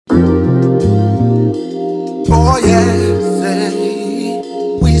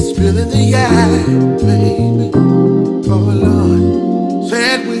the act, baby. Oh Lord,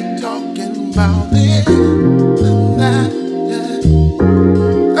 said we're talking about this and that.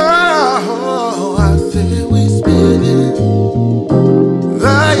 Yeah. Oh, I said we spinning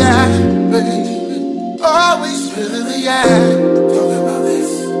the yak, baby. Oh, we spinning the yak. Talking about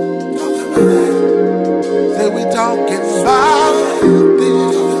this, talking about that. Said we talking about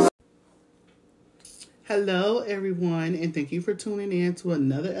this. Hello, everyone, and thank you for tuning in to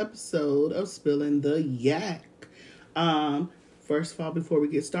another episode of Spilling the Yak. First of all, before we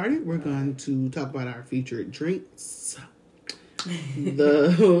get started, we're going to talk about our featured drinks.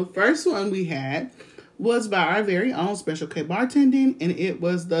 The first one we had was by our very own Special K Bartending, and it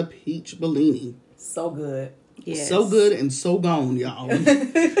was the Peach Bellini. So good. Yes. So good and so gone, y'all.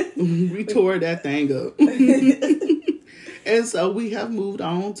 We tore that thing up. And so we have moved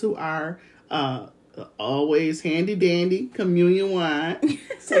on to our always handy dandy communion wine.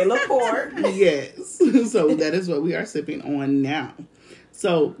 Taylor Port. Yes. So that is what we are sipping on now.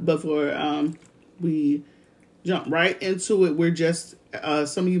 So before we jump right into it, we're just,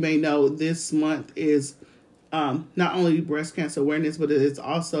 some of you may know this month is not only breast cancer awareness, but it's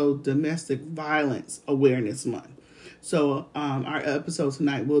also domestic violence awareness month. So our episode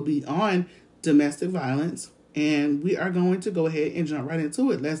tonight will be on domestic violence, and we are going to go ahead and jump right into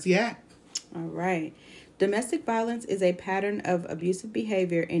it. Let's yak. All right. Domestic violence is a pattern of abusive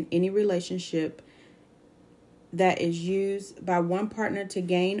behavior in any relationship that is used by one partner to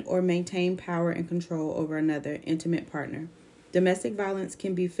gain or maintain power and control over another intimate partner. Domestic violence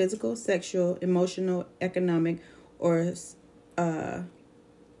can be physical, sexual, emotional, economic, or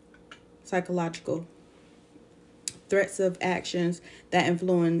psychological threats of actions that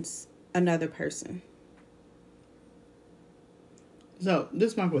influence another person. So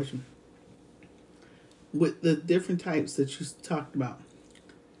this is my question. With the different types that you talked about,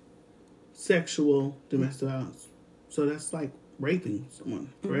 sexual domestic violence, so that's like raping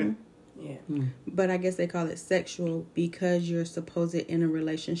someone, correct? Mm-hmm. Yeah. But I guess they call it sexual because you're supposed in a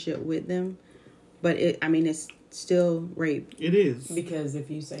relationship with them. But it's still rape. It is. Because if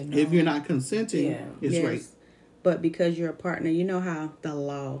you say no, if you're not consenting, it's rape. But because you're a partner, you know how the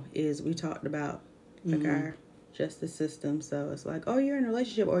law is. We talked about like our justice system. So it's like, oh, you're in a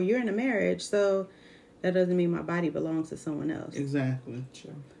relationship or you're in a marriage. So that doesn't mean my body belongs to someone else. Exactly.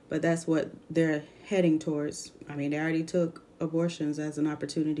 Sure. But that's what they're heading towards. I mean, they already took abortions as an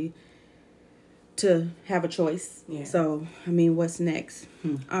opportunity to have a choice. Yeah. So, what's next?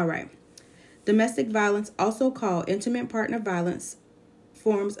 All right. Domestic violence, also called intimate partner violence,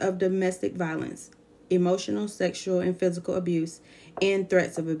 forms of domestic violence, emotional, sexual, and physical abuse, and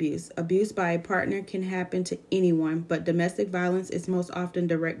threats of abuse. Abuse by a partner can happen to anyone, but domestic violence is most often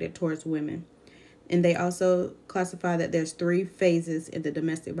directed towards women. And they also classify that there's 3 phases in the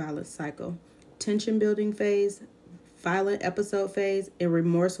domestic violence cycle: tension building phase, violent episode phase, and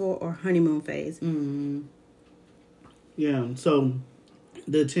remorseful or honeymoon phase. Mm-hmm. Yeah. So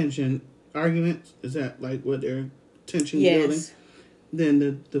the tension arguments, is that like what they're tension building?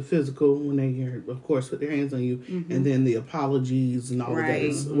 Then the physical, when they of course put their hands on you, and then the apologies and all of that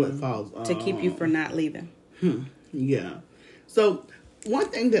is what falls to keep you from not leaving. Yeah. So one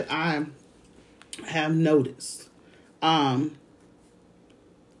thing that I have noticed, I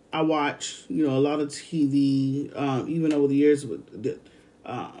watch, a lot of TV, even over the years with the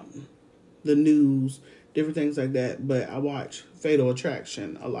news, different things like that. But I watch Fatal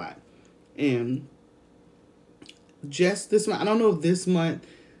Attraction a lot, and just this month, I don't know if this month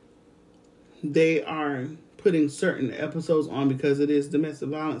they are putting certain episodes on because it is domestic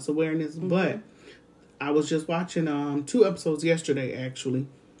violence awareness. But I was just watching 2 episodes yesterday, actually.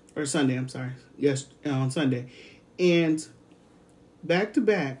 Or Sunday, I'm sorry. Yes, on Sunday. And back to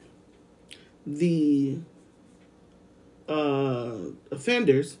back, the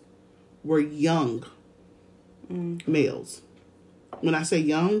offenders were young males. When I say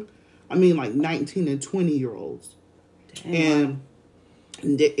young, I mean like 19 and 20-year-olds. And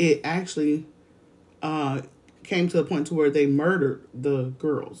it actually came to a point to where they murdered the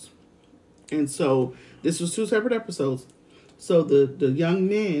girls. And so this was 2 separate episodes. So the young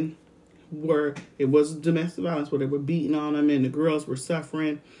men it was domestic violence where they were beating on them, and the girls were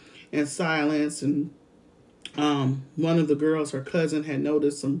suffering in silence. And one of the girls, her cousin, had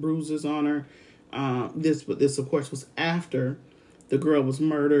noticed some bruises on her. This of course was after the girl was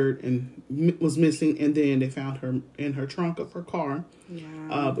murdered and was missing, and then they found her in her trunk of her car.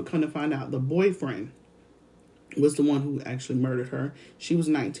 Yeah. But come to find out, the boyfriend was the one who actually murdered her. She was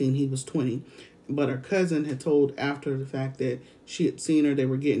 19, he was 20. But her cousin had told after the fact that she had seen her, they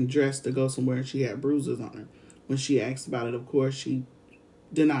were getting dressed to go somewhere, and she had bruises on her. When she asked about it, of course, she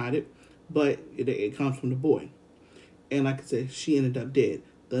denied it. but it comes from the boy. And like I said, she ended up dead.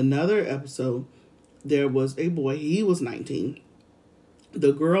 Another episode, there was a boy. He was 19.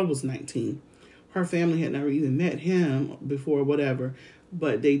 The girl was 19. Her family had never even met him before, whatever.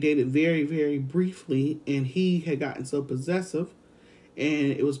 But they dated very, very briefly. And he had gotten so possessive.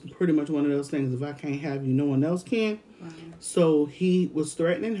 And it was pretty much one of those things. If I can't have you, no one else can. Wow. So he was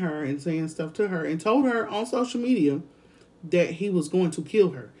threatening her and saying stuff to her. And told her on social media that he was going to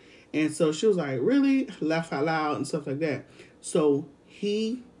kill her. And so she was like, really? Laugh out loud and stuff like that. So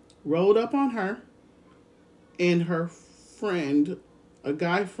he rolled up on her and her friend, a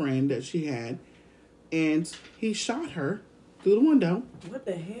guy friend that she had, and he shot her through the window. What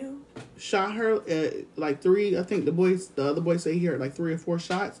the hell? Shot her like 3, I think the other boy said he heard like 3 or 4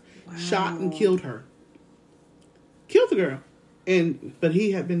 shots. Wow. Shot and killed her. Killed the girl. But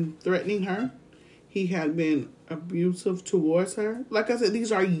he had been threatening her. He had been abusive towards her. Like I said,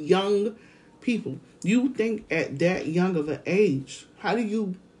 these are young people. You think at that young of an age, how do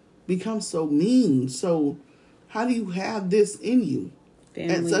you become so mean? So how do you have this in you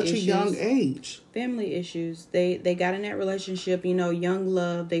at such a young age? Family issues. They got in that relationship, young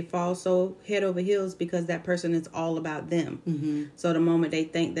love. They fall so head over heels because that person is all about them. Mm-hmm. So the moment they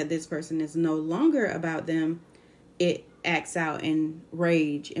think that this person is no longer about them, it acts out in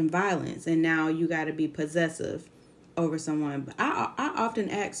rage and violence. And now you got to be possessive over someone. But I often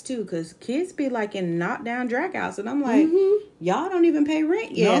ask too, because kids be like in knockdown dragouts, and I'm like, y'all don't even pay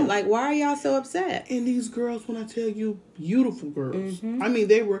rent yet. No. Like, why are y'all so upset? And these girls, when I tell you, beautiful girls. I mean,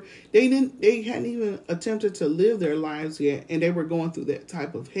 they hadn't even attempted to live their lives yet, and they were going through that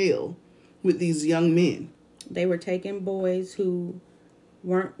type of hell with these young men. They were taking boys who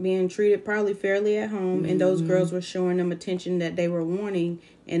weren't being treated probably fairly at home, and those girls were showing them attention that they were wanting.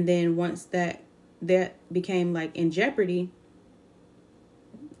 And then once that became like in jeopardy,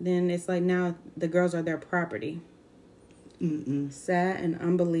 then it's like now the girls are their property. Sad and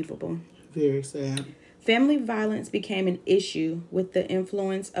unbelievable. Very sad. Family violence became an issue with the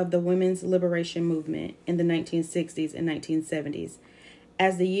influence of the women's liberation movement in the 1960s and 1970s.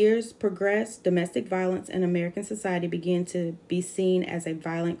 As the years progressed, domestic violence in American society began to be seen as a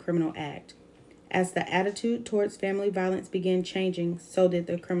violent criminal act. As the attitude towards family violence began changing, so did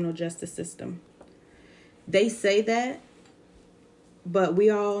the criminal justice system. They say that, but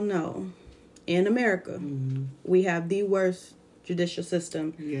we all know in America, we have the worst judicial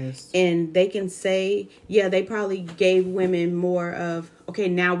system. Yes. And they can say, yeah, they probably gave women more of, okay,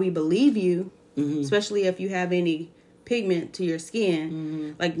 now we believe you, especially if you have any pigment to your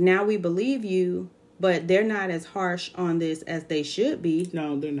skin. Like, now we believe you, but they're not as harsh on this as they should be.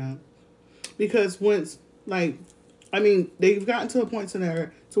 No, they're not. Because once, like, I mean, they've gotten to a point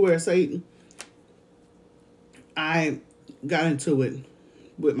to where, say, I got into it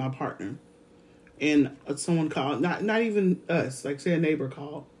with my partner, and someone called, not even us, like say a neighbor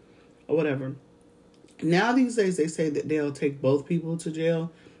called or whatever. Now these days they say that they'll take both people to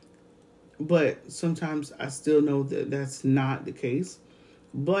jail, but sometimes I still know that that's not the case.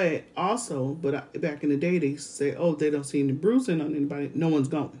 But back in the day they say, oh, they don't see any bruising on anybody, no one's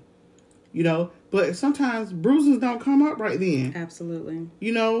going. But sometimes bruises don't come up right then. Absolutely.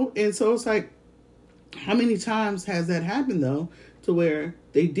 And so it's like, how many times has that happened, though, to where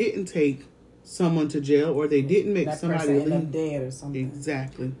they didn't take someone to jail or they didn't make somebody leave? leave? Dead or something.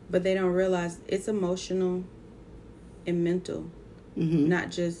 Exactly. But they don't realize it's emotional and mental, not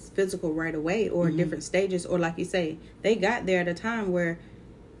just physical right away or different stages. Or like you say, they got there at a time where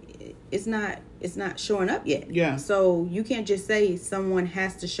it's not showing up yet. Yeah. So you can't just say someone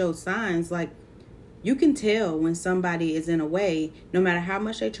has to show signs. Like, you can tell when somebody is in a way, no matter how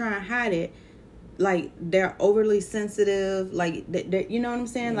much they try and hide it. Like, they're overly sensitive, like, you know what I'm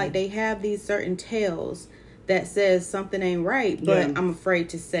saying? Like, they have these certain tells that says something ain't right, but I'm afraid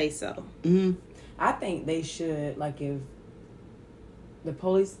to say so. I think they should, like, if the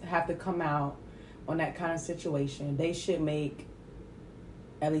police have to come out on that kind of situation, they should make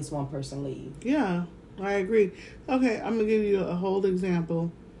at least one person leave. Yeah, I agree. Okay, I'm going to give you a whole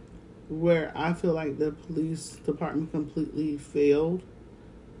example where I feel like the police department completely failed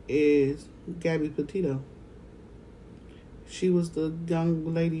is Gabby Petito. She was the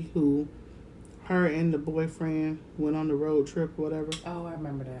young lady who, her and the boyfriend went on the road trip or whatever. Oh, I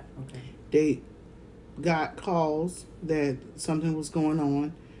remember that. Okay. They got calls that something was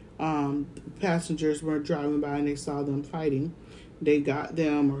going on. Passengers were driving by and they saw them fighting. They got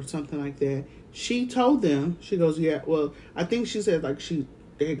them or something like that. She told them, she goes, yeah, well, I think she said like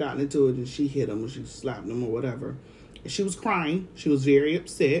they had gotten into it and she hit him or she slapped him or whatever. She was crying. She was very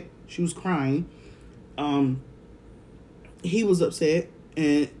upset. She was crying. He was upset,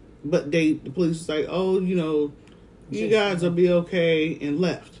 and But the police was like, oh, you guys will be okay, and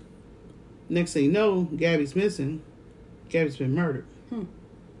left. Next thing you know, Gabby's missing. Gabby's been murdered.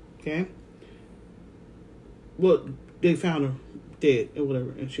 Okay? Well, they found her dead or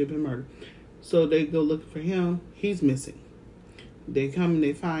whatever, and she had been murdered. So they go looking for him. He's missing. They come and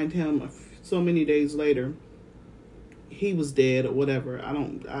they find him so many days later. He was dead or whatever. I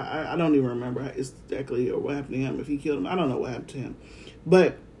don't even remember exactly or what happened to him. If he killed him, I don't know what happened to him.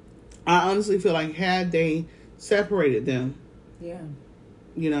 But I honestly feel like had they separated them,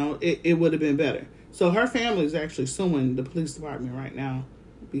 it would have been better. So her family is actually suing the police department right now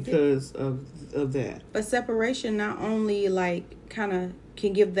because of that. But separation not only kind of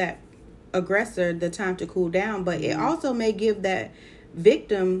can give that aggressor the time to cool down, but it also may give that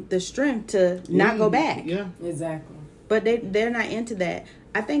victim the strength to not go back. Yeah, exactly. But they're not into that.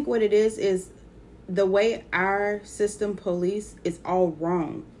 I think what it is the way our system police is all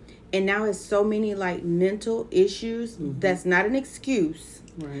wrong. And now it's so many mental issues. That's not an excuse.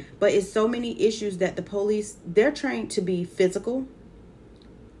 Right. But it's so many issues that the police, they're trained to be physical,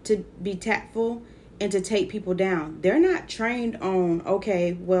 to be tactful, and to take people down. They're not trained on,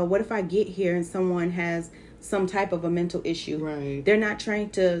 okay, well, what if I get here and someone has some type of a mental issue? Right. They're not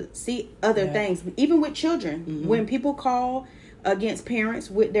trained to see other things. Even with children, when people call against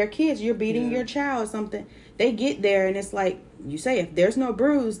parents with their kids, you're beating your child or something, they get there and it's like, you say, if there's no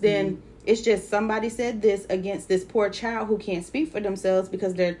bruise, then it's just somebody said this against this poor child who can't speak for themselves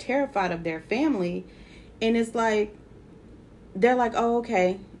because they're terrified of their family. And it's like, they're like, oh,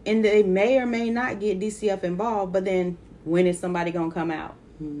 okay. And they may or may not get DCF involved, but then when is somebody going to come out?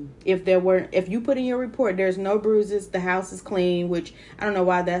 If you put in your report, there's no bruises, the house is clean, which I don't know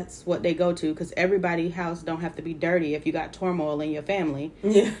why that's what they go to, because everybody's house don't have to be dirty if you got turmoil in your family.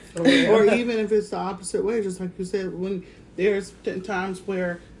 Yeah. Or even if it's the opposite way, just like you said, when there's times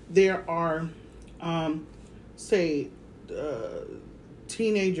where there are,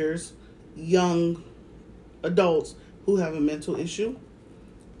 teenagers, young adults who have a mental issue,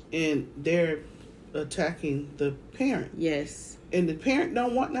 and they're attacking the parent. Yes. And the parent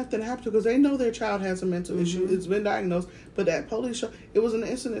don't want nothing to happen because they know their child has a mental issue. It's been diagnosed. But that police it was an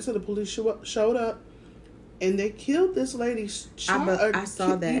incident, so the police showed up and they killed this lady. I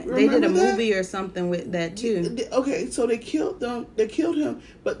saw that. They did a movie or something with that too. Okay, so they killed them. They killed him,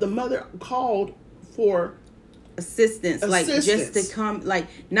 but the mother called for assistance. Just to come,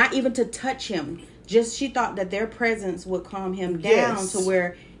 not even to touch him. Just she thought that their presence would calm him down to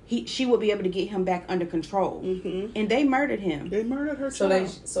where she would be able to get him back under control. And they murdered him. They murdered her child.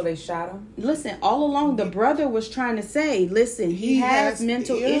 So they shot him? Listen, all along the brother was trying to say, listen, he has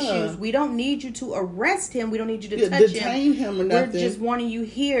mental issues. We don't need you to arrest him. We don't need you to touch detain him or nothing. We're just wanting you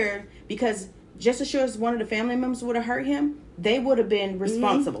here because just as sure as one of the family members would have hurt him, they would have been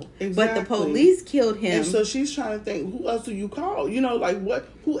responsible. Exactly. But the police killed him. And so she's trying to think, who else do you call?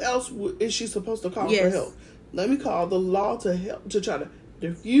 Who else is she supposed to call for help? Let me call the law to help, to try to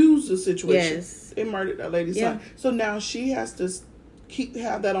diffuse the situation. Yes. They murdered that lady's son. So now she has to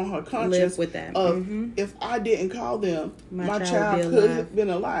have that on her conscience. Live with that. If I didn't call them, my child could have been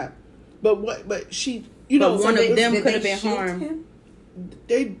alive. But she, but one of them could have been harmed.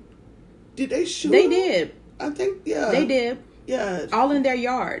 Did they shoot They him? did. I think, They did. Yeah. All in their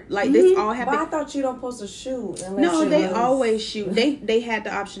yard. This all happened. But I thought you don't supposed to shoot. No, they always shoot. They had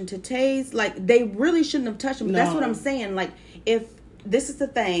the option to tase. They really shouldn't have touched him. No. That's what I'm saying. If this is the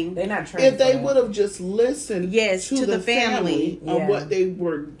thing. They're not trained. If they would have just listened to the family of what they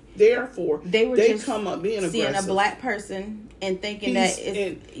were there for, they come up being aggressive. Seeing a black person and thinking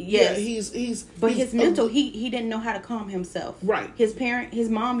he's But his mental, he didn't know how to calm himself. Right. His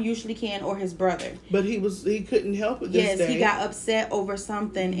mom usually can, or his brother. But he couldn't help it this day. He got upset over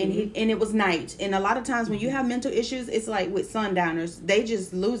something, and it was night. And a lot of times when you have mental issues, it's like with sundowners, they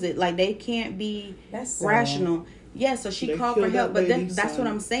just lose it. They can't be rational. Yeah, so she called for help, but that's what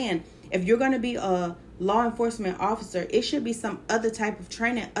I'm saying. If you're going to be a law enforcement officer, it should be some other type of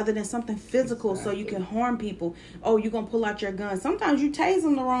training other than something physical so you can harm people. Oh, you're going to pull out your gun. Sometimes you tase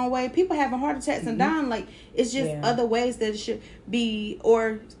them the wrong way. People having heart attacks and dying. It's just other ways that it should be,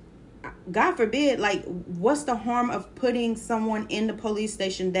 or God forbid, what's the harm of putting someone in the police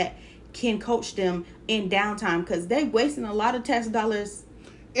station that can coach them in downtime? Because they wasting a lot of tax dollars.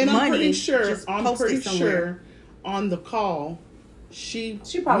 And money I'm pretty somewhere. sure on the call, she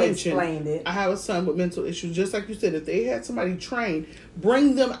probably mentioned, explained it. I have a son with mental issues. Just like you said, if they had somebody trained,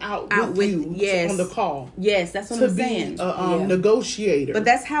 bring them out with you on the call. Yes, that's what I'm saying. To be a negotiator. But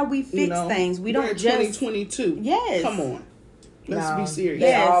that's how we fix things. We don't just 2022. Yes. Come on. Let's be serious. They're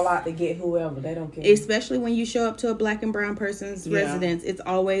Yes. all out to get whoever. They don't care. Especially when you show up to a black and brown person's residence, it's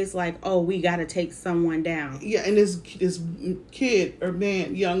always like, oh, we got to take someone down. Yeah, and this kid or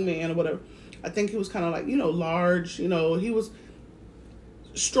young man or whatever, I think he was kind of like, large, he was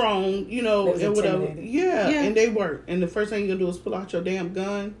strong, They was and whatever. intimidated. Yeah, Yeah. and they were. And the first thing you're going to do is pull out your damn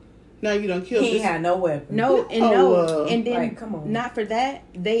gun. Now you done killed He this. ain't had no weapon. No, and and then Like, come on. not for that,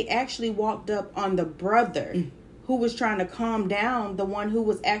 they actually walked up on the brother who was trying to calm down the one who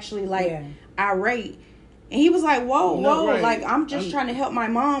was actually irate. And he was like, whoa, Right. like I'm just trying to help my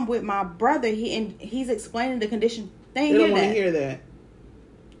mom with my brother. He's explaining the condition. They They ain't don't hear want to that. hear that.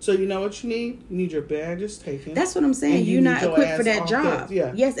 So you know what you need? You need your badges taken. That's what I'm saying. And you You're need not your equipped for ass that off job. that.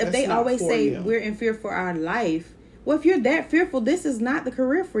 Yeah, Yes, if that's they not always for say you. we're in fear for our life, well, if you're that fearful, this is not the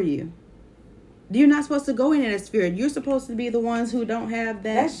career for you. You're not supposed to go in as feared. You're supposed to be the ones who don't have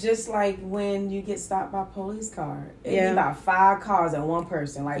that. That's just like when you get stopped by a police car. It'd be Yeah. about 5 cars and one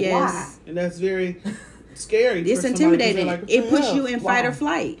person. Like, Yes. And that's very scary. It's for somebody 'cause they're intimidating. like, It puts "Yeah." you in fight Why? or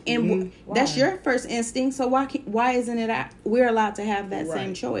flight, and Why? that's your first instinct. So why isn't it we're allowed to have that same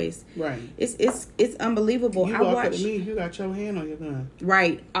Right. choice? Right. It's unbelievable. You I walk up watch to me, you got your hand on your gun.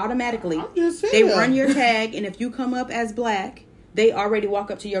 right automatically. I'm just saying. They run your tag, and if you come up as black, they already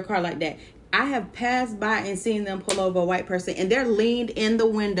walk up to your car like that. I have passed by and seen them pull over a white person, and they're leaned in the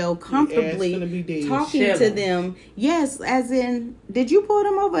window comfortably, gonna be dead. talking to Chilling. them. Yes, as in, did you pull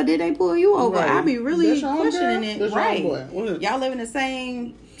them over? Or did they pull you over? Right. I'd be really That's your questioning homegirl? it. That's your Right? homeboy. What? Y'all live in the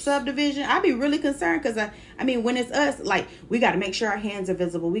same subdivision. I'd be really concerned because I mean, when it's us, like we got to make sure our hands are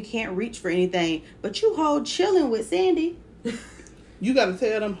visible. We can't reach for anything. But you hold chilling with Sandy. You got to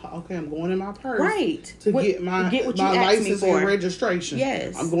tell them, okay, I'm going in my purse Right. to What- get my get what you my asked me license for. and registration.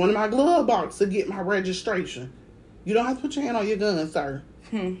 Yes. I'm going to my glove box to get my registration. You don't have to put your hand on your gun, sir.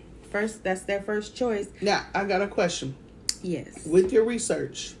 First, that's their first choice. Now, I got a question. Yes. With your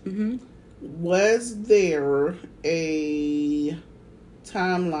research, was there a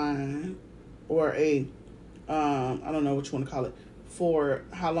timeline or a, I don't know what you want to call it, for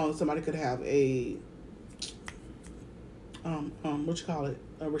how long somebody could have a, what you call it,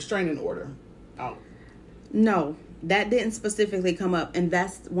 a restraining order out? No, that didn't specifically come up, and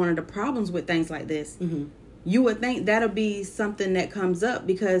that's one of the problems with things like this. Mm-hmm. You would think that'll be something that comes up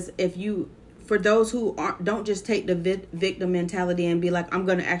because for those who don't just take the victim mentality and be like, I'm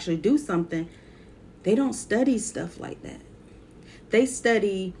going to actually do something, they don't study stuff like that. They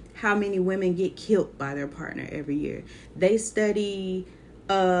study how many women get killed by their partner every year. They study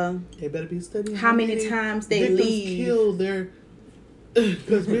They better be studying how many times they victims leave. kill their,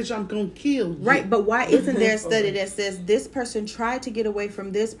 because bitch, I'm gonna kill you. Right, but why isn't there a study that says this person tried to get away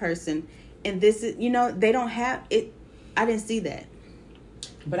from this person, and this is, they don't have it. I didn't see that.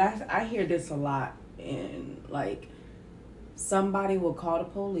 But I hear this a lot. And, like, somebody will call the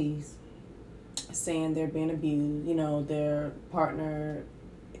police saying they're being abused, their partner,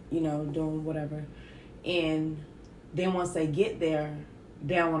 doing whatever. And then once they get there,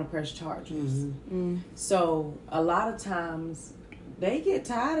 they don't want to press charges. So a lot of times they get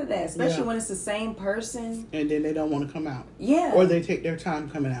tired of that, especially when it's the same person. And then they don't want to come out. Yeah. Or they take their time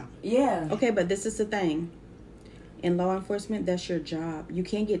coming out. Yeah. Okay, but this is the thing. In law enforcement, that's your job. You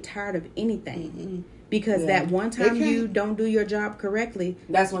can't get tired of anything. Because that one time you don't do your job correctly.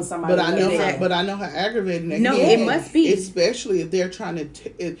 That's when somebody. But I know, Exactly. how aggravating that No, is. it must be. Especially if they're trying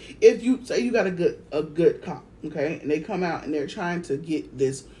to. If you say you got a good cop, okay, and they come out and they're trying to get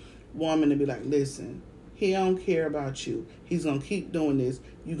this woman to be like, listen, he don't care about you. He's gonna keep doing this.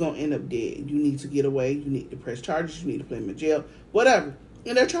 You're gonna end up dead. You need to get away. You need to press charges. You need to put him in jail. Whatever.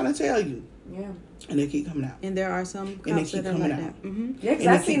 And they're trying to tell you. Yeah. And they keep coming out. And there are some they cops keep that are like coming that. out. Mm-hmm. Yeah, because And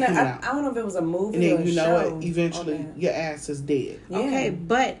I they seen keep that. coming out. I don't know if it was a movie And or then a you know show. what? Eventually, on that. your ass is dead. Yeah. Okay,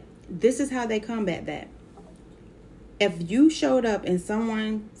 but this is how they combat that. If you showed up and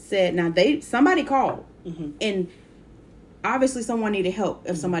someone said, somebody called, and obviously someone needed help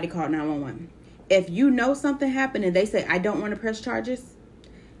if somebody called 911. If you know something happened and they say, I don't want to press charges,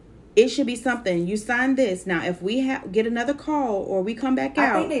 it should be something. You sign this. Now, if we get another call or we come back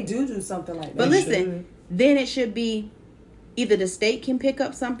out. I think they do something like that. But They listen, should. then it should be either the state can pick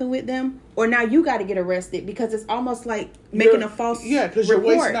up something with them, or now you got to get arrested because it's almost like making a false because you're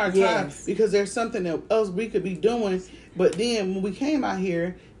report. wasting our time. Yes. Because there's something else we could be doing. But then when we came out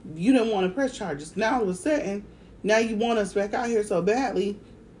here, you didn't want to press charges. Now all of a sudden, now you want us back out here so badly.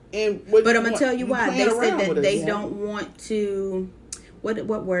 But I'm gonna tell you why they said playing around that with they us. don't want to.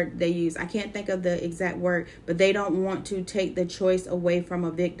 What word they use? I can't think of the exact word, but they don't want to take the choice away from a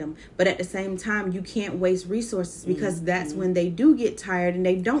victim. But at the same time, you can't waste resources because that's when they do get tired and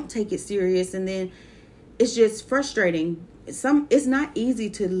they don't take it serious, and then it's just frustrating. it's not easy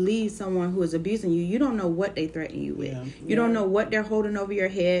to leave someone who is abusing you. You don't know what they threaten you with. Yeah. You don't know what they're holding over your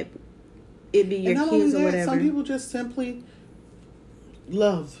head. It be your and not kids only or that, whatever. some people just simply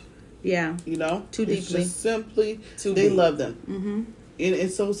love. Yeah. You know? Too It's deeply. just simply, Too they deep. love them. Mm-hmm. And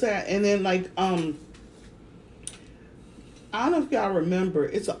it's so sad. And then, like, I don't know if y'all remember,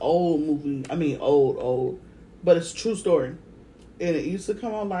 it's an old movie. I mean, old, but it's a true story. And it used to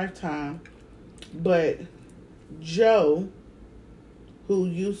come on Lifetime. But Joe, who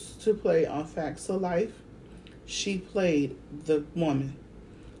used to play on Facts of Life, she played the woman,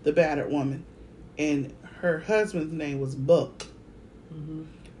 the battered woman. And her husband's name was Buck. Mm-hmm.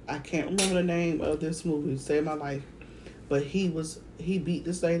 I can't remember the name of this movie, Saved My Life. But he beat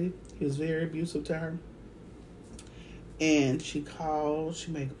this lady. He was very abusive to her. And she called,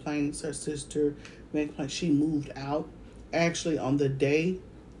 she made complaints, her sister made complaints. She moved out. Actually, on the day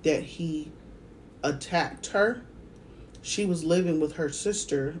that he attacked her, she was living with her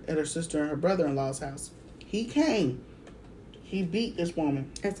sister at her sister and her brother-in-law's house. He came. He beat this woman.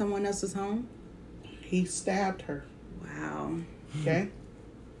 At someone else's home? He stabbed her. Wow. Okay?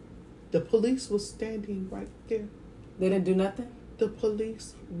 The police was standing right there. They didn't do nothing? The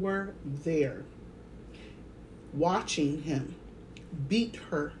police were there, watching him beat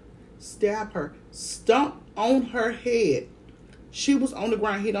her, stab her, stomp on her head. She was on the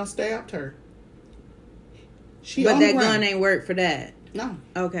ground. He done stabbed her. She But on the that ground. gun ain't work for that. No.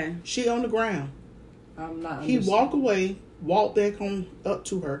 Okay. She on the ground. I'm not. He walked away, walked back on up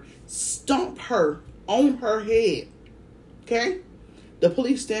to her, stomped her on her head. Okay? The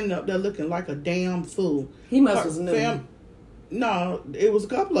police standing up there looking like a damn fool. He must Her was new. No, it was a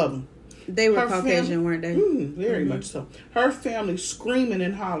couple of them. They were Her Caucasian, weren't they? Very much so. Her family screaming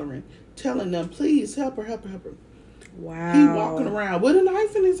and hollering, telling them, please help her, help her, help her. Wow. He walking around with a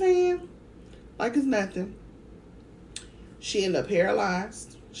knife in his hand like it's nothing. She ended up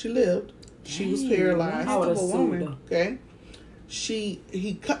paralyzed. She lived. She was Dang, paralyzed. I would have Of a sued woman. her. Okay. He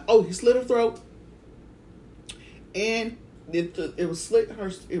slit her throat. And it was slit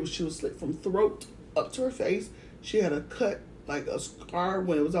she was slit from throat up to her face. She had a cut, like a scar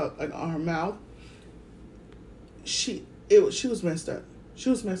when it was out, like on her mouth. She was messed up. She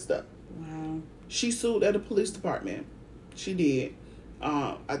was messed up. Wow. She sued at the police department. She did.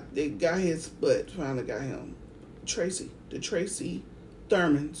 They got his butt. Finally got him. The Tracy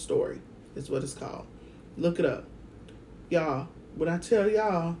Thurman story is what it's called. Look it up, y'all. When I tell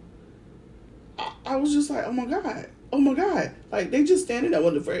y'all, I was just like, oh my god, like they just standing there.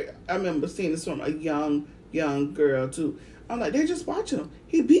 I remember seeing this from a young girl too. I'm like, they just watching him.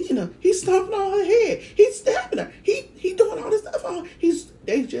 He beating her. He's stomping on her head. He's stabbing her. He doing all this stuff on her.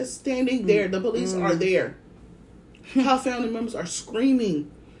 They just standing there. The police are there. Her family members are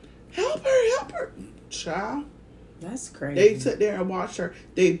screaming, help her, child. That's crazy. They sat there and watched her.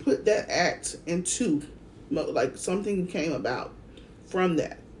 They put that act into, like, something came about from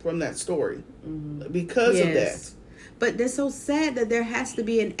that story because of that. But it's so sad that there has to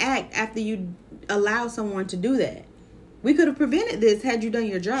be an act after you allow someone to do that. We could have prevented this had you done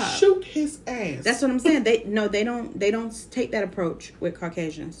your job. Shoot his ass. That's what I'm saying. They don't take that approach with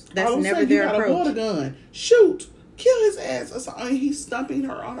Caucasians. That's never you their got a approach. water gun. Shoot. Kill his ass or something. He's stomping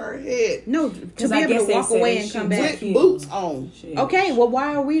her on her head. No, to be I able guess to they walk say away they and come shoot back. With Kill. boots on. Shit. Okay, well,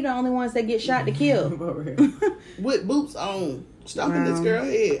 why are we the only ones that get shot to kill? For real. With boots on. Stomping this Wow. girl's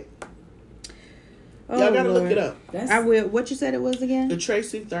head. Oh, Y'all gotta Lord. look it up. That's, I will. What you said it was again? The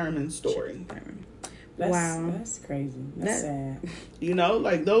Tracy Thurman story. Wow. That's crazy. That's sad. You know,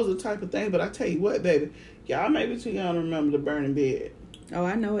 like those are the type of things. But I tell you what, baby. Y'all may be too young to remember the burning bed. Oh,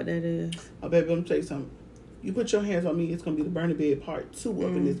 I know what that is. Oh, baby, let me tell you something. You put your hands on me, it's going to be the burning bed part 2 up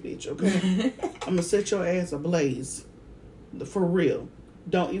in this bitch, okay? I'm going to set your ass ablaze. For real.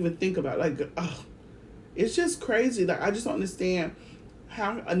 Don't even think about it. Like, oh, it's just crazy. Like, I just don't understand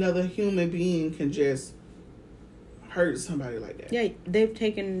how another human being can just hurt somebody like that. Yeah, they've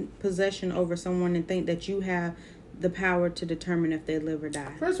taken possession over someone and think that you have the power to determine if they live or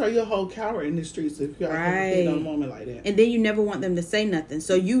die. First of all, you're a whole coward in the streets if you got Right. on a moment like that. And then you never want them to say nothing.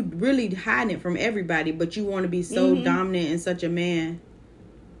 So you really hiding it from everybody, but you want to be so dominant and such a man.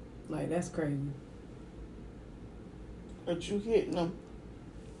 Like, that's crazy. But you hitting them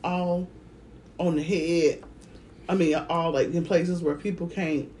all on the head. I mean, all like in places where people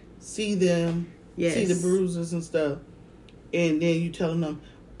can't see them, Yes. see the bruises and stuff. And then you telling them,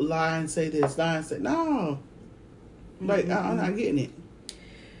 lie and say this, lie and say, no. Like, I'm not getting it.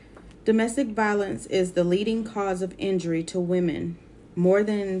 Domestic violence is the leading cause of injury to women, more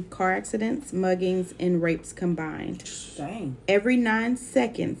than car accidents, muggings, and rapes combined. Dang. Every 9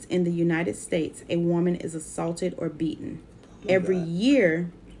 seconds in the United States, a woman is assaulted or beaten. Every God.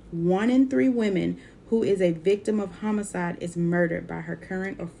 year, 1 in 3 women who is a victim of homicide is murdered by her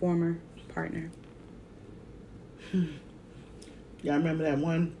current or former partner. Y'all remember that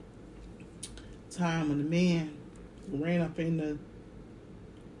one time when the man ran up in the,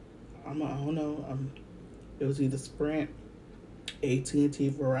 I don't know, it was either Sprint,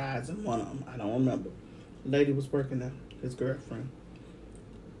 AT&T, Verizon, one of them. I don't remember. The lady was working there, his girlfriend.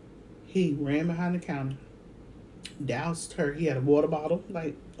 He ran behind the counter, doused her. He had a water bottle,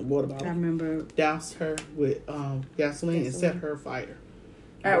 like a water bottle. I remember. Doused her with gasoline and set her afire.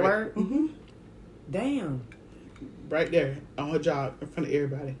 At work? Mm-hmm. Damn. Right there on her job in front of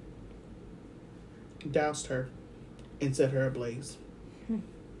everybody. Doused her and set her ablaze.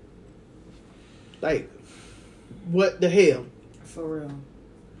 Like, what the hell? For real.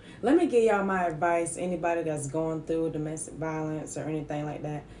 Let me give y'all my advice. Anybody that's going through domestic violence or anything like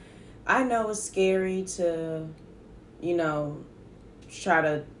that. I know it's scary to, you know, try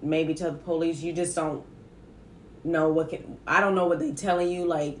to maybe tell the police. You just don't know I don't know what they telling you.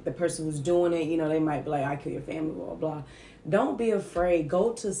 Like, the person who's doing it, you know, they might be like, I kill your family, blah, blah. Don't be afraid.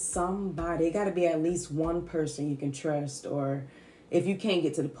 Go to somebody. It got to be at least one person you can trust. Or if you can't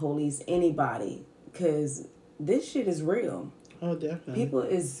get to the police, anybody. Because this shit is real. Oh, definitely. People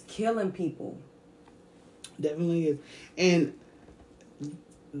is killing people. Definitely is. And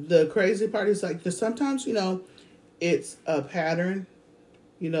the crazy part is, like, just sometimes, you know, it's a pattern.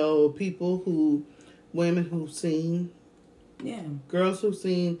 You know, women who've seen, girls who've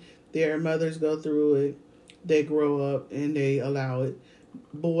seen their mothers go through it, they grow up and they allow it.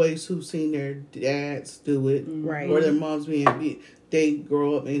 Boys who've seen their dads do it, right, or their moms being beat, they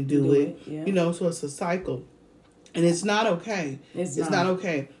grow up and do it. Yeah. You know, so it's a cycle. And it's not okay. It's not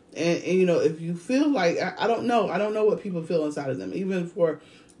okay. And you know, if you feel like, I don't know what people feel inside of them, even for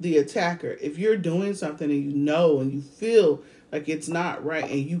the attacker. If you're doing something and you know and you feel like it's not right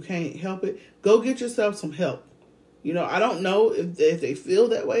and you can't help it, go get yourself some help. You know, I don't know if they feel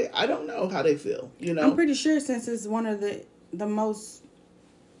that way. I don't know how they feel, you know. I'm pretty sure, since it's one of the most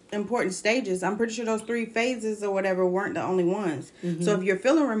important stages, I'm pretty sure those 3 phases or whatever weren't the only ones. Mm-hmm. So if you're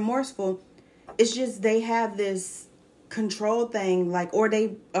feeling remorseful, it's just they have this control thing, like, or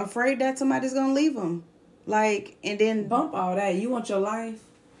they afraid that somebody's gonna leave them, like, and then bump all that. You want your life?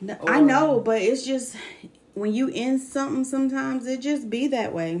 No, I know, but it's just when you end something, sometimes it just be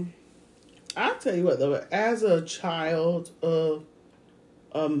that way. I'll tell you what, though, as a child of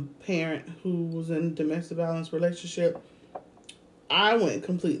parent who was in a domestic violence relationship, I went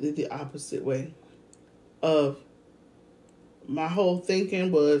completely the opposite way. Of my whole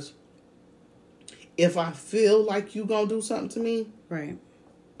thinking was, if I feel like you gonna do something to me, right?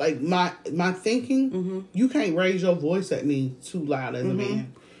 Like my thinking, you can't raise your voice at me too loud as a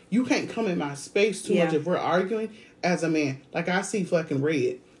man. You can't come in my space too much if we're arguing as a man. Like, I see fucking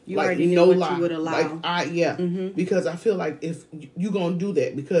red. You like, already no know what lie. you would allow. Like, because I feel like if you gonna do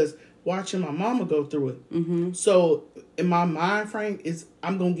that, because watching my mama go through it. So in my mind frame is,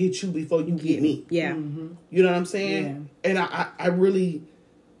 I'm gonna get you before you get me. Yeah. You know what I'm saying? Yeah. And I really,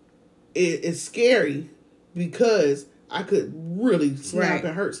 it's scary because I could really snap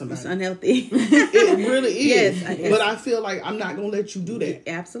and hurt somebody. It's unhealthy. It really is. Yes. But I feel like I'm not going to let you do that.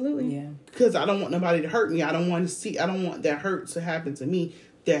 Absolutely. Yeah. Because I don't want nobody to hurt me. I don't want that hurt to happen to me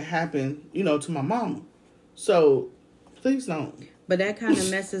that happened, you know, to my mama. So please don't. But that kind of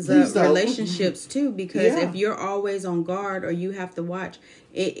messes up relationships too, because if you're always on guard or you have to watch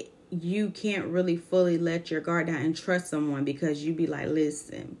it, you can't really fully let your guard down and trust someone, because you be like,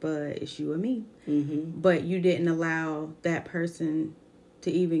 listen, but it's you and me. But you didn't allow that person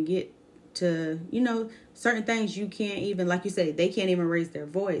to even get to, you know, certain things you can't even, like you said, they can't even raise their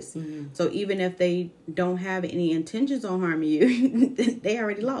voice. So even if they don't have any intentions on harming you, they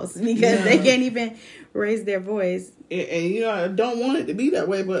already lost, because they can't even raise their voice. And you know, I don't want it to be that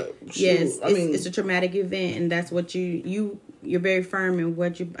way, but yes, it's a traumatic event, and that's what you're very firm in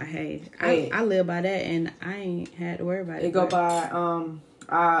what you. Hey, I live by that, and I ain't had to worry about it. It go by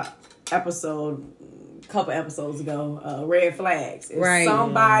our couple episodes ago, red flags. If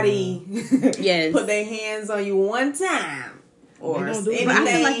somebody put their hands on you one time, or anything, but I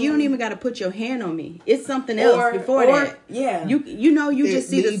feel like you don't even got to put your hand on me. It's something else before that. Yeah, you know, you just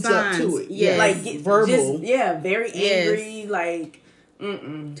see the signs. Up to it. Yeah, like verbal. Very angry, like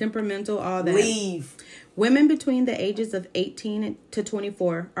temperamental, all that. Leave. Women between the ages of 18 to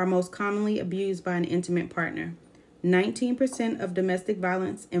 24 are most commonly abused by an intimate partner. 19% of domestic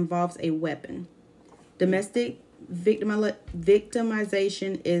violence involves a weapon. Domestic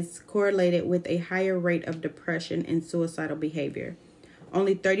victimization is correlated with a higher rate of depression and suicidal behavior.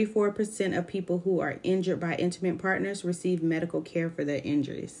 Only 34% of people who are injured by intimate partners receive medical care for their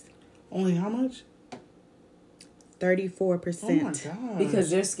injuries. Only how much? 34%. Oh my God.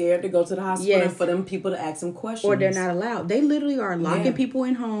 Because they're scared to go to the hospital and for them people to ask them questions. Or they're not allowed. They literally are locking Yeah. people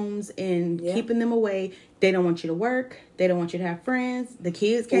in homes and Yeah. keeping them away. They don't want you to work. They don't want you to have friends. The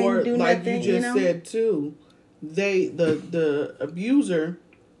kids can't do like nothing. you just said too, the abuser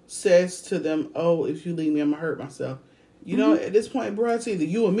says to them, "Oh, if you leave me, I'm gonna hurt myself." You know, at this point, bro, it's either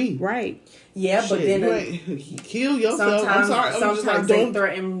you or me. Right. Yeah, but Shit, then you ain't kill yourself. sometimes, I'm sorry. I'm just sometimes like, they don't.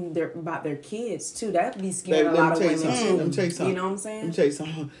 threaten about their kids too. That'd be Baby, scaring a let lot me of tell you women something. too. Let me tell you something. You know what I'm Let saying? me tell you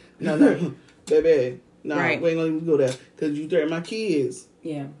something. No, baby. No, Right. we ain't gonna even go there because you threaten my kids.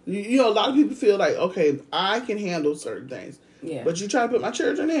 Yeah, You know, a lot of people feel like, okay, I can handle certain things. yeah. But you try to put my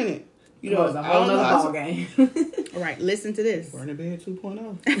children in it. You know, it's a I whole don't know nother how ball to- game. All right. Listen to this. Burn the bed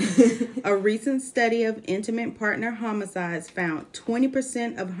 2.0. A recent study of intimate partner homicides found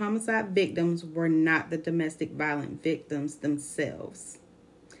 20% of homicide victims were not the domestic violent victims themselves.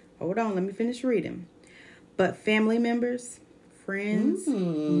 Hold on, let me finish reading. But family members, friends,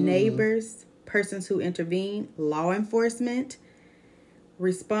 neighbors, persons who intervene, law enforcement,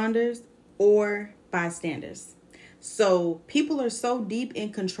 responders, or bystanders. So people are so deep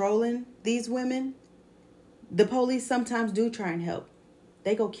in controlling these women, the police sometimes do try and help.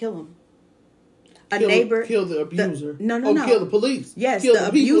 They go kill them. Kill the abuser. No. Kill the police. Yes, kill the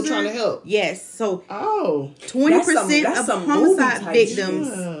the people abuser, trying to help. Yes, so Oh, 20% That's of some homicide movie type victims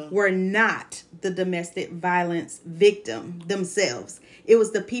shit. were not the domestic violence victim themselves. It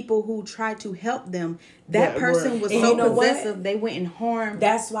was the people who tried to help them. That That person were- was And so you know what? possessive, they went and harmed.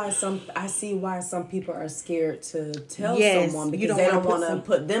 That's why I see why some people are scared to tell Yes, someone you because don't they wanna don't put want to some-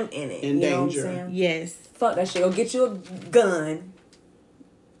 put them in it. In you know danger. what I'm saying? Yes. Fuck that shit. Go get you a gun,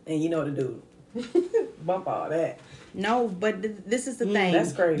 and you know what to do. Bump all that. No, but this is the thing.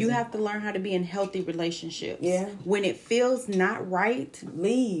 That's crazy. You have to learn how to be in healthy relationships. Yeah. When it feels not right,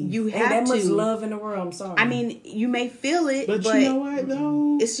 Leave. You Ain't have that much to. love in the world. I'm sorry. I mean, you may feel it, but but you know what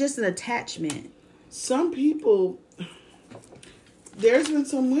though? it's just an attachment. Some people. There's been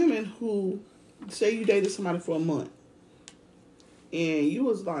some women who say you dated somebody for a month, and you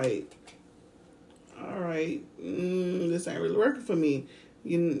was like, "All right, this ain't really working for me."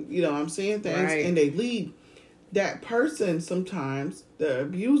 You know, I'm seeing things, Right. and they leave. That person sometimes, the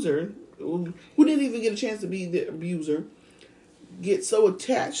abuser, who didn't even get a chance to be the abuser, get so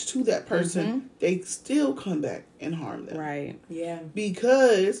attached to that person, they still come back and harm them. Right. yeah.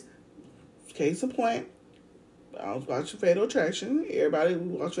 Because, case in point, I was watching Fatal Attraction. Everybody who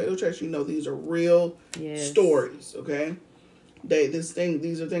watch Fatal Attraction, you know these are real Yes. stories, okay?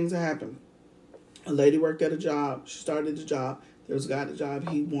 These are things that happen. A lady worked at a job. She started the job. There was a guy at the job.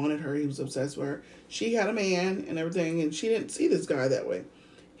 He wanted her. He was obsessed with her. She had a man and everything, and she didn't see this guy that way.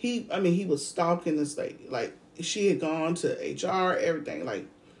 He was stalking this lady. Like, she had gone to HR, everything. Like,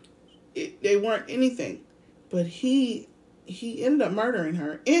 they weren't anything. But he ended up murdering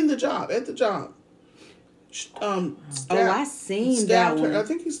her at the job. I seen that stabbed her. one. I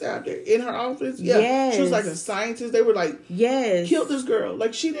think he stabbed her in her office. Yeah, she was like a Yes. scientist. They were like, Yes. killed this girl.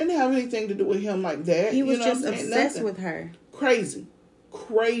 Like, she didn't have anything to do with him like that. He was you know just what I'm saying? obsessed Nothing. with her. Crazy.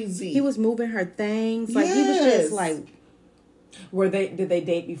 He was moving her things. Like, he was Yes. just like, Did they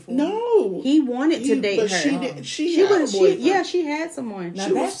date before? No, he wanted to date but her. she did. She had a boyfriend. She had someone. Now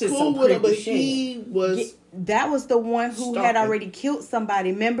She that's was just cool some with her, but creepy shit. he was. That was the one who had Stalking. already killed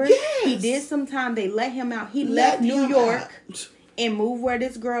somebody. Remember? Yes. He did sometime. They let him out. He let left New him York out. and moved where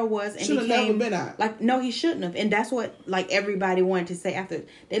this girl was. And Should've he came, never been out. Like, no, he shouldn't have. And that's what, like, everybody wanted to say after.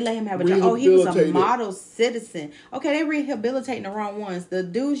 They let him have a job. Oh, he was a Rehabilitated. model citizen. Okay, they rehabilitating the wrong ones. The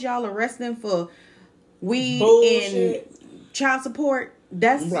dudes y'all arresting for weed Bullshit. and child support.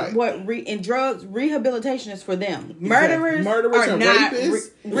 That's Right. what and drugs rehabilitation is for them. Murderers are and not rapists,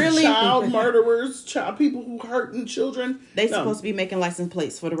 really. child murderers, people who hurting children. They No. supposed to be making license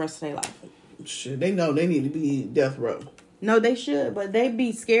plates for the rest of their life. Shit, they know they need to be death row. No, they should, but they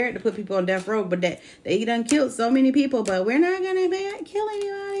be scared to put people on death row. But that they done killed so many people, but we're not gonna kill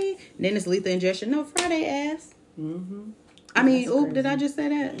anybody. And then it's lethal injection. No, Friday ass. I mean, did I just say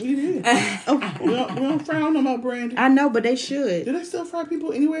that? You did. we don't frown on my brand. I know, but they should. Do they still fry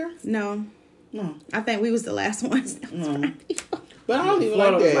people anywhere? No, No. I think we was the last ones. But I don't even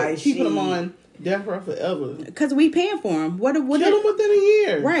Florida like that. like Keeping them shit. on death row forever. Because we paying for them. What Kill them within a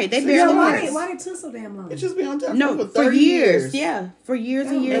year. Right, they See, barely why work. they- Why they took so damn long? It just be on death row No, for for 30 years. Yeah, for years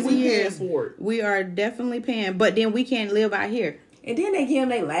and years And and we paying years. for it. We are definitely paying, but then we can't live out here. And then they give them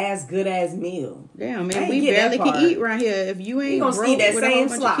their last good ass meal. Damn, I man, ain't we get that barely can part. eat right here. If you ain't gonna broke eat that with a same whole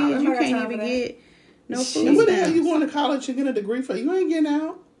bunch slop. of kids, I you got can't time even for that. get No And food what the hell stamps. you going to college and get a degree for? You ain't getting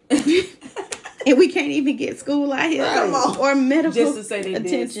out. And we can't even get school out here. Right. Come on. Or medical Just to say they did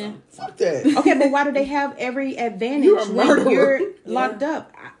attention. Fuck that. Okay, but why do they have every advantage You're a when murderer. you're locked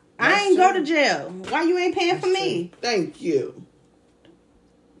up? I That's ain't go true. to jail. Why you ain't paying for me? Thank you.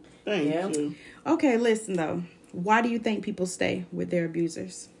 Thank Yeah. you. Okay, listen though. Why do you think people stay with their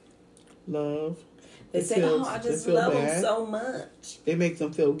abusers? Love. They It say, feels- I they just feel love bad. them so much. It makes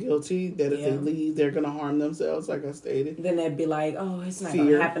them feel guilty that if they Yeah. leave, they're going to harm themselves, like I stated. Then they'd be like, oh, it's not going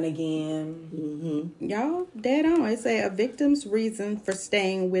Fear. to happen again. Mm-hmm. Y'all dead on. It say a victim's reason for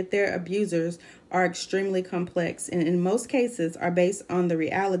staying with their abusers are extremely complex and in most cases are based on the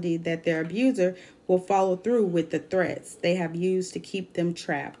reality that their abuser will follow through with the threats they have used to keep them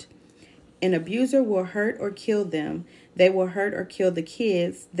trapped. An abuser will hurt or kill them. They will hurt or kill the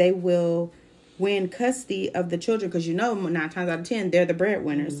kids. They will win custody of the children because 9 times out of 10 they're the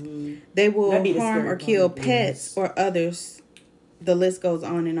breadwinners. They will That'd be the harm scary or kill part. pets or others. The list goes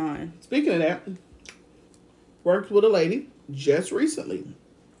on and on. Speaking of that, worked with a lady just recently.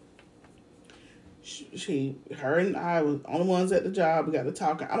 Her and I was on the ones at the job. We got to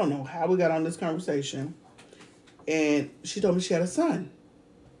talking. I don't know how we got on this conversation. And she told me she had a son.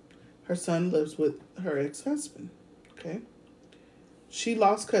 Her son lives with her ex-husband. Okay. She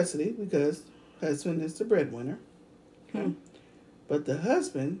lost custody because husband is the breadwinner. Okay. But the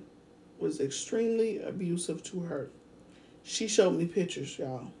husband was extremely abusive to her. She showed me pictures,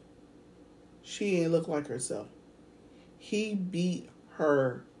 y'all. She ain't look like herself. He beat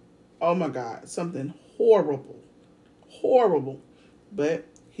her. Oh my God, something horrible. Horrible. But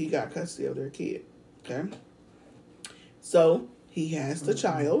he got custody of their kid. Okay. So he has the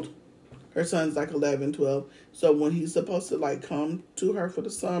child. Her son's like 11, 12. So when he's supposed to like come to her for the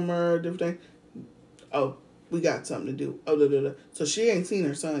summer, different thing. Oh, we got something to do. Oh, da, da, da. So she ain't seen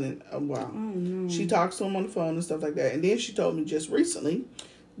her son in a while. Oh, no. She talks to him on the phone and stuff like that. And then she told me just recently,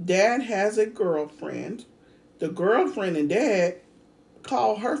 dad has a girlfriend. The girlfriend and dad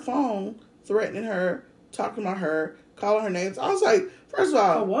call her phone, threatening her, talking about her, calling her names. I was like, first of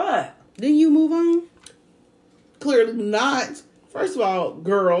For all, what? Then you move on? clearly not. First of all,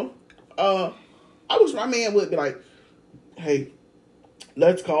 girl, I wish my man would be like, hey,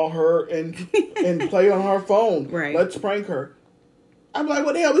 let's call her and play on her phone. Right. Let's prank her. I'm like,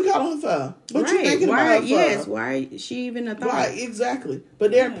 what the hell we calling her for? What you thinking why, about her for? yes, why is she even a thought? Right, exactly.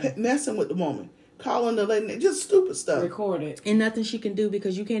 But they're Yeah. messing with the woman. Calling the lady, just stupid stuff. Record it. And nothing she can do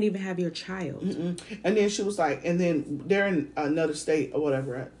because you can't even have your child. Mm-mm. And then she was like, and then they're in another state or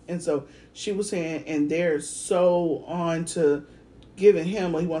whatever. Right? And so she was saying, and they're so on to giving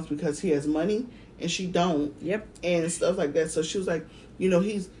him what he wants because he has money and she don't. Yep. And stuff like that. So she was like,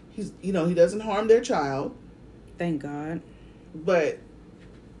 he's he doesn't harm their child, Thank God. but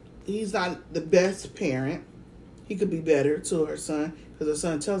he's not the best parent. He could be better to her son because her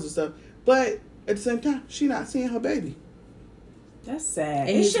son tells her stuff. But at the same time, she not seeing her baby. That's sad. And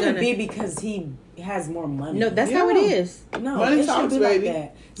It he's shouldn't gonna- be because he has more money. No, that's how it Yeah. is. No, Money it talks, should be baby. like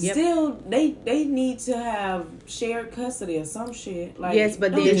that. Yep. Still, they need to have shared custody or some shit. Like, Yes,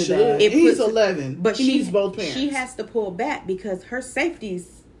 but don't then They do should. that. It He's puts- 11. But he needs both parents. she has to pull back because her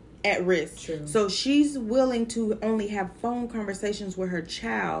safety's at risk. True. So she's willing to only have phone conversations with her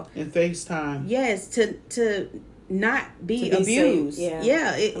child. And FaceTime. Yes, to not be To be abused. safe,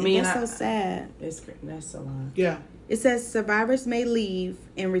 yeah. It, I mean, that's so sad. That's a lot. Yeah. It says survivors may leave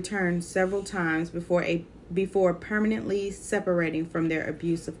and return several times before permanently separating from their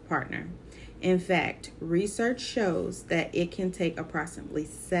abusive partner. In fact, research shows that it can take approximately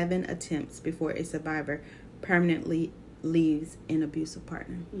 7 attempts before a survivor permanently leaves an abusive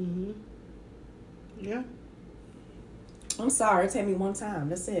partner. Mm-hmm. Yeah. I'm sorry. It take me one time.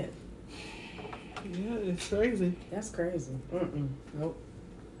 That's it. Yeah, it's crazy. That's crazy. Nope.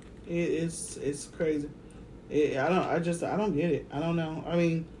 It's crazy. I don't get it. I don't know. I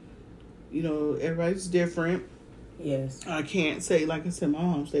mean, everybody's different. Yes. I can't say, like I said, my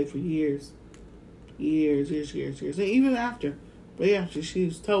mom stayed for years. And even after. But yeah,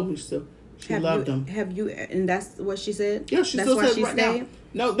 she's told me still. She loved him. Have you? And that's what she said. Yeah, she that's still why says she right stayed.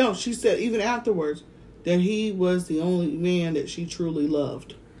 now. No, she said even afterwards that he was the only man that she truly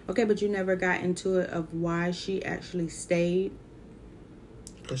loved. Okay, but you never got into it of why she actually stayed.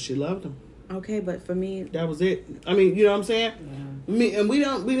 Because she loved him. Okay, but for me, That was it. I mean, you know what I'm saying? Yeah. We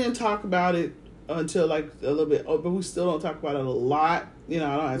didn't talk about it until like a little bit, but we still don't talk about it a lot. I don't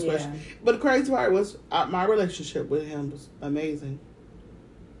ask questions. But the crazy part was my relationship with him was amazing.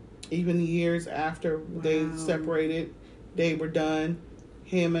 Even years after they separated, they were done.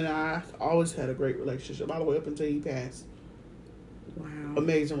 Him and I always had a great relationship all the way up until he passed. wow.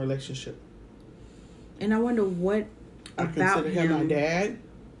 Amazing relationship. And I wonder what I about consider him my him dad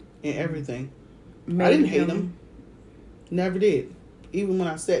and everything. made I didn't hate him. Never did. Even when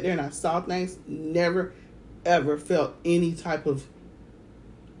I sat there and I saw things, never, ever felt any type of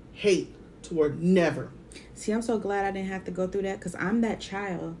hate toward, never. See, I'm so glad I didn't have to go through that, because I'm that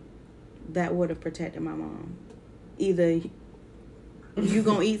child that would have protected my mom. Either you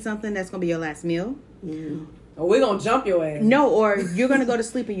gonna eat something that's gonna be your last meal. Mm-hmm. Or we're gonna jump your ass. No, or you're gonna go to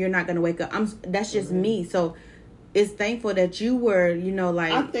sleep and you're not gonna wake up. That's just me. So it's thankful that you were,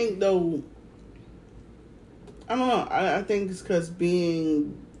 like. I think though, I don't know. I think it's because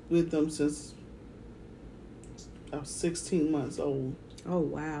being with them since I was 16 months old. Oh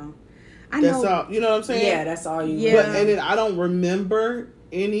wow, I That's know. all. You know what I'm saying? Yeah, that's all you. Yeah. But and then I don't remember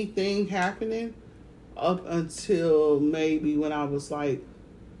anything happening up until maybe when I was like,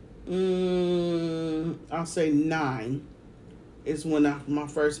 I'll say 9 is when my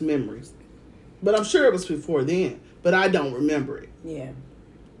first memories. But I'm sure it was before then. But I don't remember it. Yeah.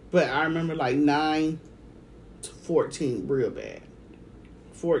 But I remember like 9 to 14 real bad.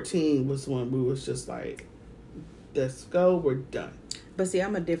 14 was when we was just like, let's go, we're done. But see,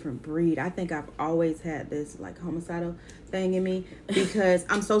 I'm a different breed. I think I've always had this like homicidal thing in me, because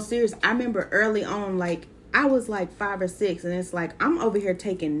I'm so serious. I remember early on, like I was like 5 or 6, and it's like I'm over here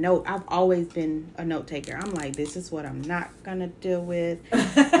taking note. I've always been a note taker. I'm like, this is what I'm not gonna deal with.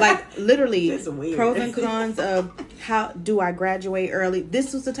 Like literally That's weird. pros and cons of how do I graduate early.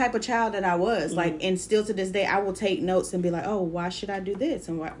 This was the type of child that I was. Like, and still to this day, I will take notes and be like, oh, why should I do this,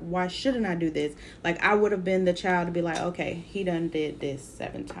 and why shouldn't I do this? Like I would have been the child to be like, okay, he done did this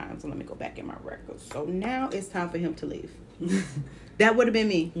 7 times, so let me go back in my records. So now it's time for him to leave. That would have been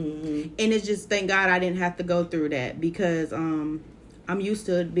me. Mm-hmm. And it's just, thank God I didn't have to go through that, because I'm used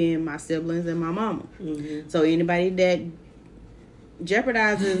to it being my siblings and my mama. Mm-hmm. So anybody that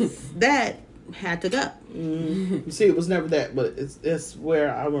jeopardizes that had to go. Mm-hmm. See, it was never that, but it's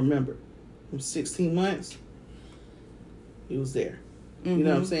where I remember. From 16 months, he was there. You know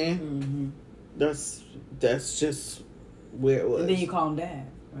what I'm saying? Mm-hmm. That's just where it was. And then you call him dad,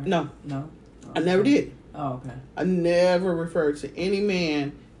 right? No. No? Oh, I never did. Oh, okay. I never referred to any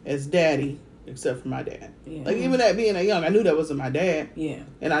man as daddy except for my dad. Yeah. Like even that being a young, I knew that wasn't my dad. Yeah.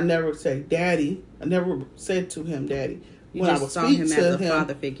 And I never say daddy. I never said to him daddy. You When I just would saw speak him to as a him,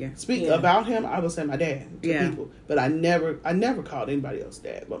 father figure. speak Yeah. about him, I would say my dad to Yeah. people. But I never called anybody else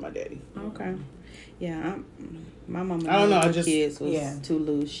dad but my daddy. Okay. Yeah, my mama. I don't know, I her just- kids was Yeah. too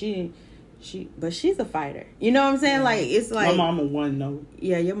loose. But she's a fighter. You know what I'm saying? Yeah. Like it's like My mama wasn't no.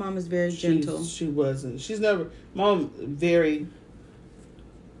 yeah, your mom is very gentle. She wasn't. She's never. Mom very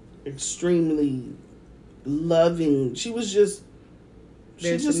extremely loving. She was just.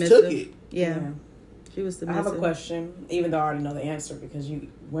 Very she just submissive. took it. Yeah. She was I submissive. have a question, even though I already know the answer because you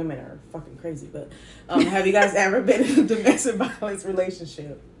women are fucking crazy. But have you guys ever been in a domestic violence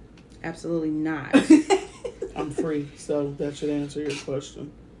relationship? Absolutely not. I'm free, so that should answer your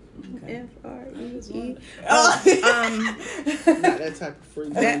question. Okay. FREE. Oh. Not that type of free.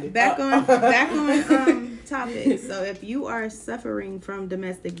 Back on topic. So if you are suffering from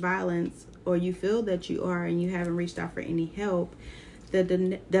domestic violence, or you feel that you are and you haven't reached out for any help, the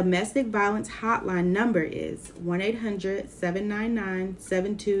domestic violence hotline number is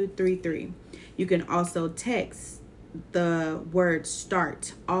 1-800-799-7233. You can also text the word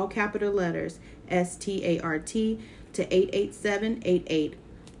START, all capital letters, START, to 88788,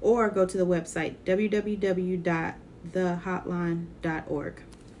 or go to the website www.thehotline.org.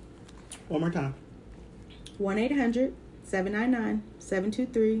 One more time.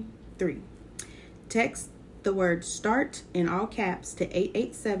 1-800-799-7233. Text the word START in all caps to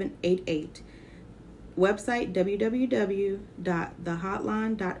 88788. Website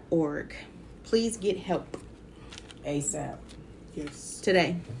www.thehotline.org. Please get help ASAP. Yes.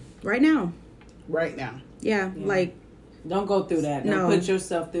 today, right now. Right now. Yeah, Yeah. like Don't go through that. No. Don't put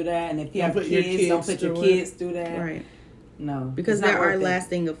yourself through that. And if you Don't have put your kids, don't kids put your through it. kids through that. right, No. because it's not there are worth it.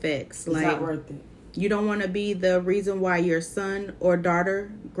 lasting effects. It's Like not worth it. you don't want to be the reason why your son or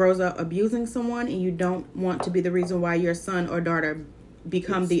daughter grows up abusing someone, and you don't want to be the reason why your son or daughter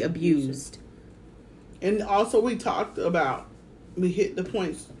become the abused. And also we hit the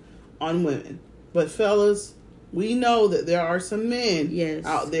points on women. But fellas, we know that there are some men Yes.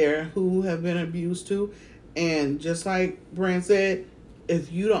 out there who have been abused too. And just like Brand said,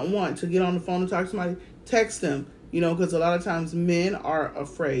 if you don't want to get on the phone and talk to somebody, text them. Because a lot of times men are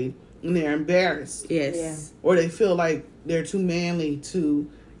afraid and they're embarrassed. Yes. Yeah. Or they feel like they're too manly to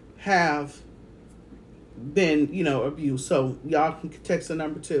have been, abused. So y'all can text the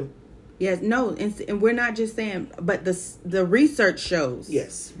number too. Yes, no, and we're not just saying, but the research shows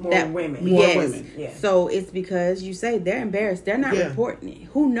Yes. More that women. More yes. women. Yeah. So it's because you say they're embarrassed. They're not Yeah. reporting it.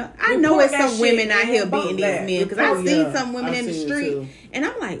 Who know? I know Report it's that some shit, women out man. here Bump beating these that. men because Oh, I've seen yeah. some women I've in the seen it street, too. and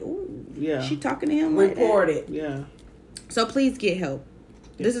I'm like, ooh, Yeah. she talking to him like that? Report it. Yeah. So please get help.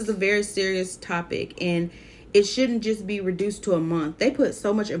 This is a very serious topic, and it shouldn't just be reduced to a month. They put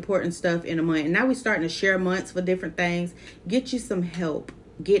so much important stuff in a month, and now we're starting to share months for different things. Get you some help.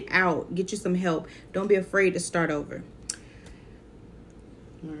 Get out. Get you some help. Don't be afraid to start over.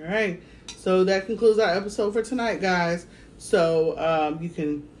 All right. So that concludes our episode for tonight, guys. So you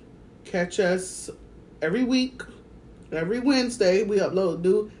can catch us every week. Every Wednesday, we upload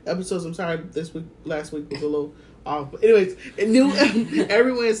new episodes. I'm sorry, last week was a little off. But anyways, new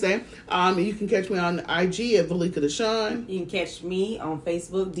every Wednesday. You can catch me on IG at Valika Deshawn. You can catch me on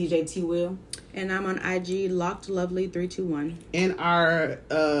Facebook, DJ T Will. And I'm on IG, LockedLovely321. And our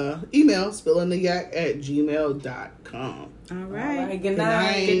email, spillintheyak@gmail.com. All All right. right, good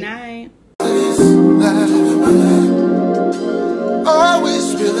night. Good night. Always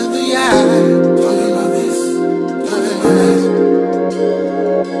spilling the yak. Talking about this.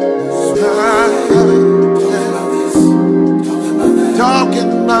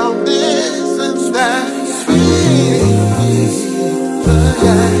 Talking about this and that.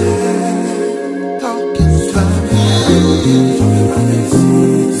 Talking about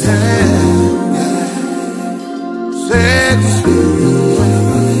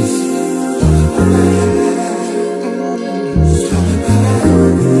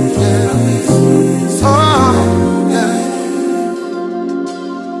this.